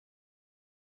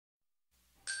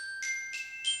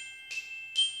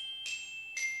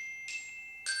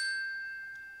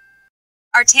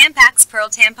Are Tampax Pearl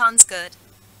tampons good?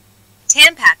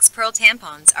 Tampax Pearl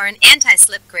tampons are an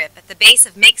anti-slip grip at the base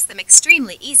of makes them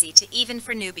extremely easy to even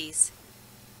for newbies.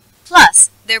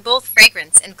 Plus, they're both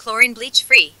fragrance and chlorine bleach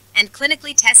free and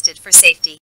clinically tested for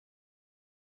safety.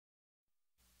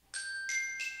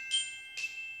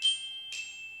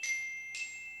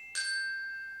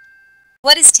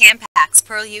 What is Tampax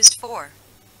Pearl used for?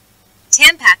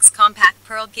 Tampax Compact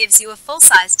Pearl gives you a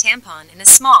full-size tampon in a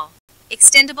small,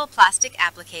 extendable plastic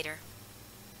applicator.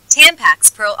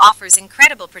 Tampax Pearl offers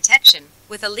incredible protection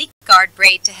with a leak guard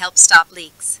braid to help stop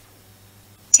leaks.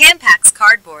 Tampax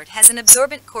Cardboard has an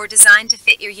absorbent core designed to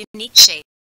fit your unique shape.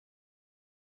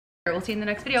 We'll see you in the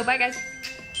next video. Bye, guys.